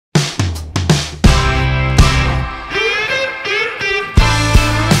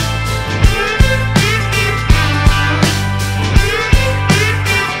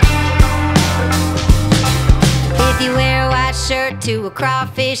to a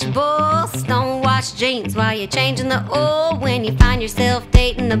crawfish boil. Stonewashed jeans while you're changing the oil. When you find yourself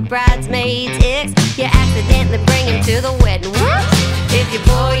dating the bridesmaid's ex, you accidentally bring him to the wedding. Whoops! If you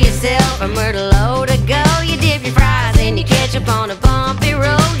pour yourself a Merlot to go, you dip your fries in your ketchup on a bumpy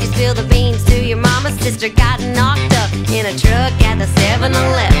road. You spill the beans to your mama's sister got knocked up in a truck at the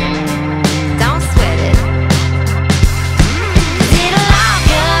 7-Eleven. Don't sweat it.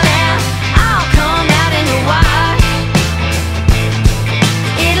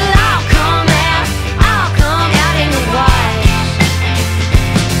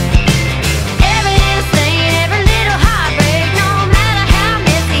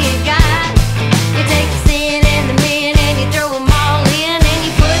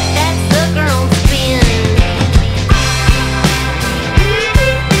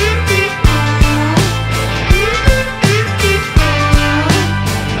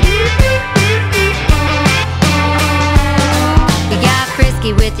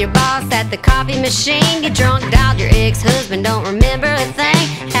 With your boss at the coffee machine, you drunk dialed your ex-husband, don't remember a thing.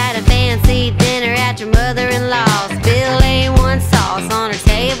 Had a fancy dinner at your mother-in-law's, Bill A1 sauce on her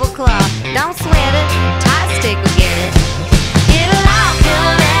tablecloth. Don't sweat it.